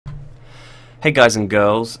Hey guys and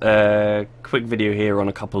girls, quick video here on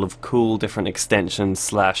a couple of cool different extensions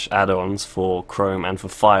slash add-ons for Chrome and for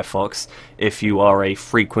Firefox if you are a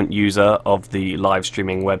frequent user of the live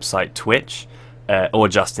streaming website Twitch or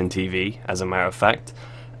JustinTV, as a matter of fact.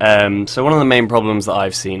 So one of the main problems that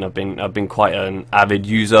I've seen, I've been quite an avid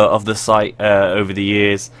user of the site over the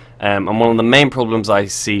years, and one of the main problems I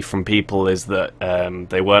see from people is that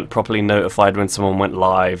they weren't properly notified when someone went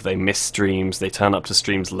live. They miss streams, they turn up to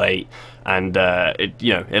streams late, and it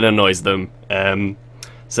annoys them.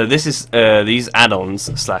 So this is these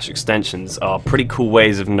add-ons slash extensions are pretty cool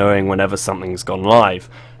ways of knowing whenever something's gone live.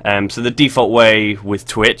 So the default way with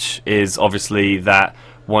Twitch is obviously that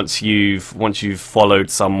once you've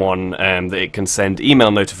followed someone, that it can send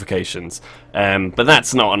email notifications, but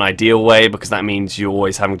that's not an ideal way because that means you're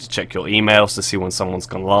always having to check your emails to see when someone's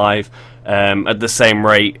gone live. At the same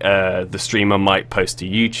rate, the streamer might post to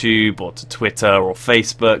YouTube or to Twitter or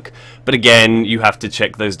Facebook, but again, you have to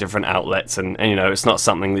check those different outlets, and it's not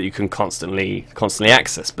something that you can constantly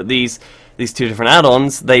access. But these two different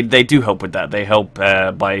add-ons, they do help with that. They help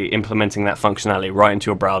by implementing that functionality right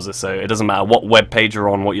into your browser, so it doesn't matter what web page you're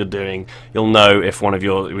on, what you're doing, you'll know if one of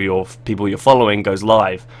your people you're following goes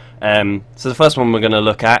live. So the first one we're going to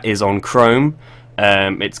look at is on Chrome.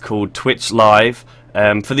 It's called Twitch Live.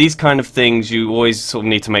 For these kind of things, you always sort of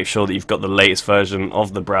need to make sure that you've got the latest version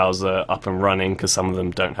of the browser up and running, because some of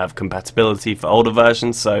them don't have compatibility for older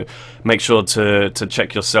versions. So make sure to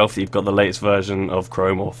check yourself that you've got the latest version of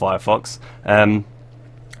Chrome or Firefox.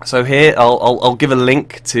 So here I'll give a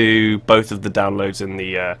link to both of the downloads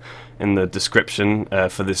in the description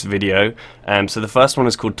for this video. So the first one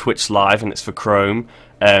is called Twitch Live, and it's for Chrome.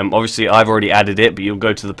 Obviously I've already added it, but you'll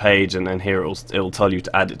go to the page and then here it'll tell you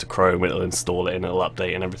to add it to Chrome. It'll install it and it'll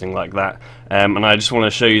update and everything like that. And I just want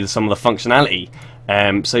to show you some of the functionality.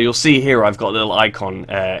 So you'll see here I've got a little icon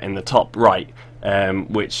in the top right,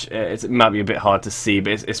 which it might be a bit hard to see,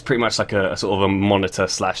 but it's pretty much like a sort of a monitor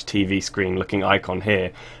slash TV screen looking icon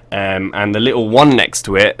here. And the little one next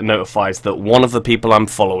to it notifies that one of the people I'm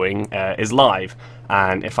following is live.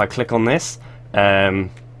 And if I click on this,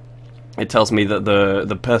 it tells me that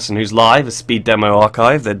the person who's live is Speed Demo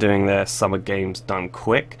Archive. They're doing their summer games done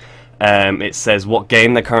quick. It says what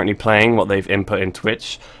game they're currently playing, what they've input in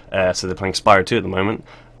Twitch. So they're playing Spyro 2 at the moment,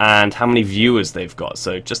 and how many viewers they've got.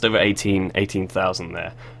 So just over 18,000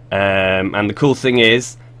 there. And the cool thing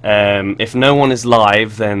is, if no one is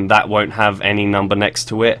live, then that won't have any number next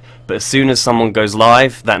to it, but as soon as someone goes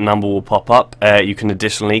live, that number will pop up. You can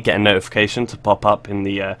additionally get a notification to pop up in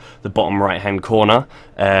the bottom right hand corner.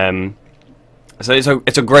 So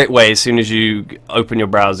it's a great way. As soon as you open your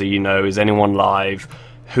browser, is anyone live,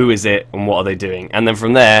 who is it, and what are they doing, and then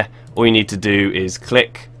from there all you need to do is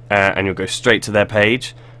click and you'll go straight to their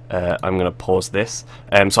page. I'm going to pause this.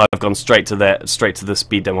 So I've gone straight to the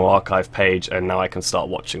Speed Demo Archive page, and now I can start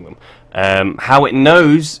watching them. How it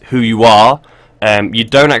knows who you are, you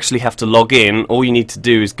don't actually have to log in. All you need to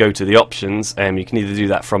do is go to the options. You can either do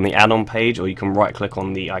that from the add-on page, or you can right click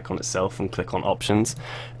on the icon itself and click on options.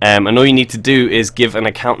 And all you need to do is give an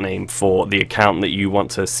account name for the account that you want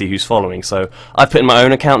to see who's following. So I've put in my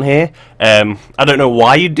own account here. I don't know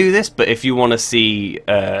why you do this, but if you want to see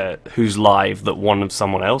who's live that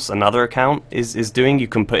someone else, another account is doing, you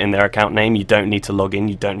can put in their account name. You don't need to log in,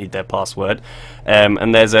 you don't need their password.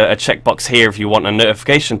 And there's a checkbox here if you want a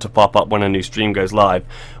notification to pop up when a new stream goes live.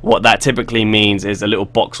 What that typically means is a little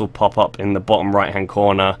box will pop up in the bottom right hand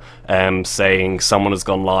corner saying someone has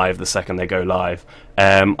gone live the second they go live.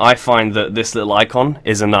 I find that this little icon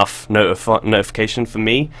is enough notification for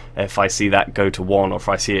me. If I see that go to 1, or if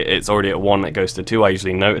I see it's already at 1, it goes to 2, I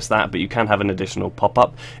usually notice that, but you can have an additional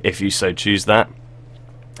pop-up if you so choose that.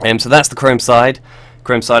 So that's the Chrome side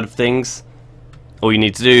of things. All you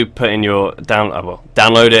need to do, put in your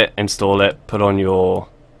download it, install it, put on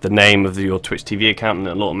the name of your TwitchTV account, and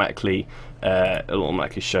it'll automatically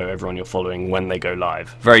show everyone you're following when they go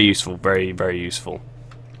live. Very useful, very, very useful.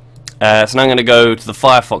 So now I'm going to go to the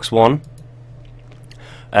Firefox one.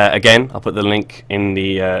 Again, I'll put the link in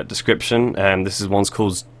the description. This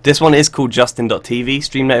one is called Justin.tv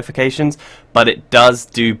Stream Notifications, but it does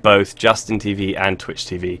do both JustinTV and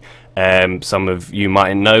TwitchTV. Some of you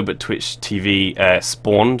might know, but TwitchTV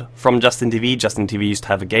spawned from JustinTV. JustinTV used to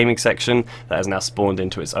have a gaming section that has now spawned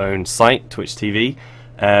into its own site, TwitchTV.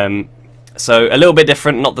 So a little bit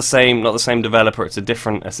different, not the same developer. It's a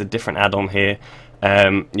different add-on here.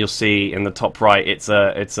 You'll see in the top right, it's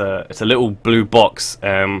a little blue box,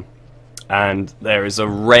 and there is a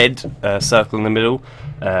red circle in the middle,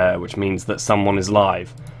 which means that someone is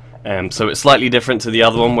live. So it's slightly different to the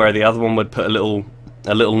other one, where the other one would put a little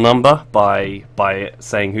a little number by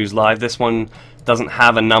saying who's live. This one doesn't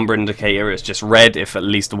have a number indicator, it's just red if at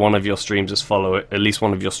least one of your streams is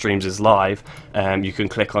live. You can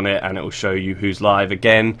click on it and it will show you who's live.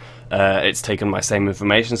 Again, it's taken my same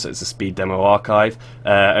information, so it's a speed demo archive.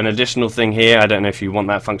 An additional thing here, I don't know if you want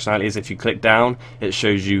that functionality, is if you click down it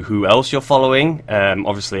shows you who else you're following.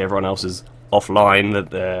 Obviously everyone else is offline, that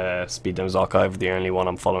the speed demos archive, the only one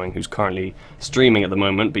I'm following who's currently streaming at the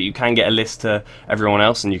moment, but you can get a list to everyone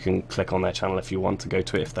else and you can click on their channel if you want to go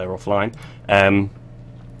to it if they're offline.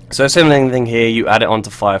 So similar thing here, you add it onto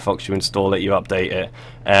Firefox, you install it, you update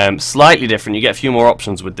it. Slightly different, you get a few more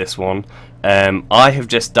options with this one. I have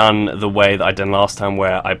just done the way that I done last time,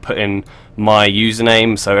 where I put in my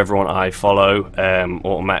username, so everyone I follow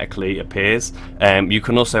automatically appears. You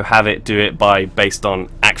can also have it do it based on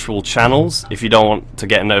actual channels. If you don't want to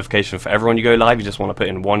get a notification for everyone you go live, you just want to put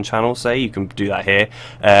in one channel, say, you can do that here.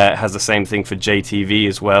 It has the same thing for JTV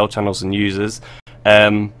as well, channels and users.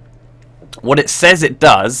 What it says it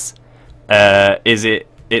does is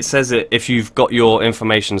it says that if you've got your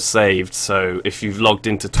information saved, so if you've logged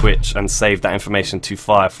into Twitch and saved that information to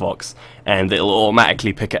Firefox, and it'll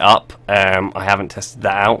automatically pick it up. I haven't tested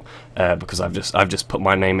that out because I've just put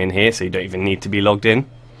my name in here, so you don't even need to be logged in.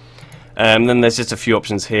 Then there's just a few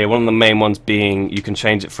options here. One of the main ones being you can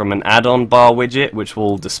change it from an add-on bar widget, which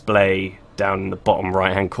will display down in the bottom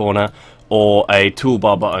right hand corner, or a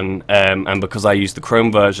toolbar button. And because I use the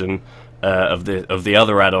Chrome version of the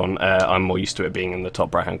other add-on, I'm more used to it being in the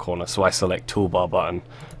top right hand corner, so I select toolbar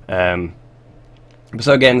button.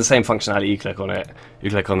 So again, the same functionality, you click on it, you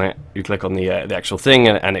click on the actual thing,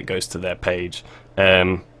 and it goes to their page.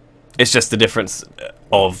 It's just the difference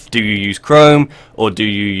of, do you use Chrome or do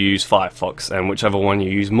you use Firefox, and whichever one you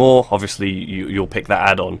use more, obviously you'll pick that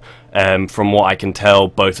add-on. From what I can tell,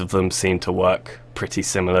 both of them seem to work pretty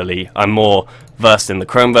similarly. I'm more versed in the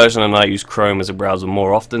Chrome version and I use Chrome as a browser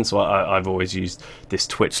more often, so I've always used this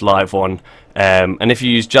Twitch live one. And if you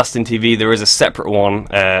use JustinTV, there is a separate one,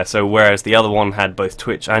 so whereas the other one had both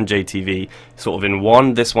Twitch and JTV sort of in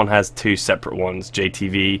one, this one has two separate ones,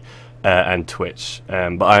 JTV and Twitch.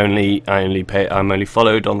 But I'm only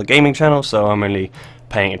followed on the gaming channel, so I'm only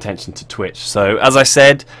paying attention to Twitch. So as I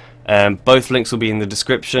said, both links will be in the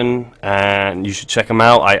description and you should check them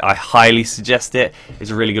out. I highly suggest it. It's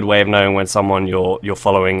a really good way of knowing when someone you're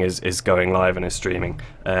following is going live and is streaming.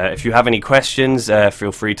 If you have any questions,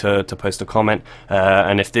 feel free to post a comment,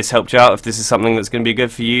 and if this helped you out, if this is something that's going to be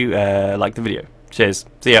good for you, like the video. Cheers,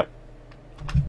 see ya.